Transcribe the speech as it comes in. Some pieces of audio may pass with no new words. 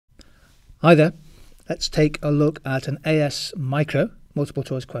Hi there. Let's take a look at an AS micro multiple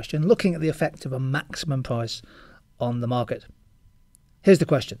choice question looking at the effect of a maximum price on the market. Here's the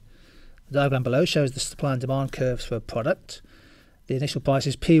question. The diagram below shows the supply and demand curves for a product. The initial price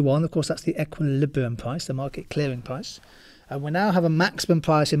is P1, of course that's the equilibrium price, the market clearing price. And we now have a maximum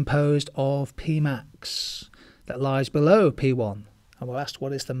price imposed of Pmax that lies below P1. And we're asked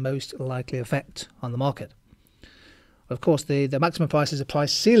what is the most likely effect on the market. Of course, the maximum price is a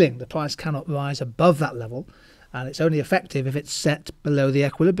price ceiling. The price cannot rise above that level, and it's only effective if it's set below the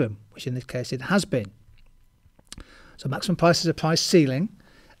equilibrium, which in this case it has been. So maximum price is a price ceiling.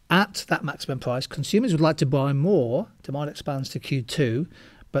 At that maximum price, consumers would like to buy more. Demand expands to Q2,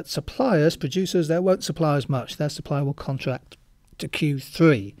 but suppliers, producers, they won't supply as much. Their supply will contract to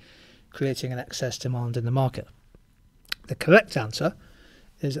Q3, creating an excess demand in the market. The correct answer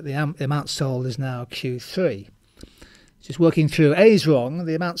is that the amount sold is now Q3. Just working through, A is wrong.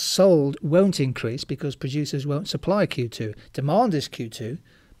 The amount sold won't increase because producers won't supply Q2. Demand is Q2,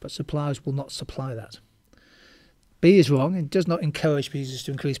 but suppliers will not supply that. B is wrong. It does not encourage producers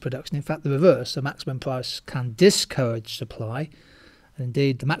to increase production. In fact, the reverse, the maximum price can discourage supply. And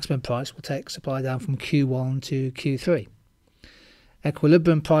indeed, the maximum price will take supply down from Q1 to Q3.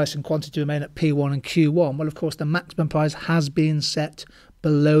 Equilibrium price and quantity remain at P1 and Q1. Well, of course, the maximum price has been set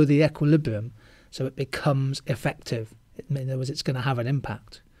below the equilibrium, so it becomes effective. In other words, it's going to have an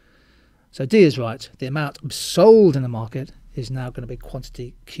impact. So D is right. The amount sold in the market is now going to be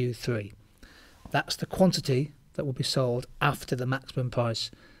quantity Q3. That's the quantity that will be sold after the maximum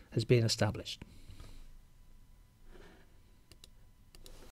price has been established.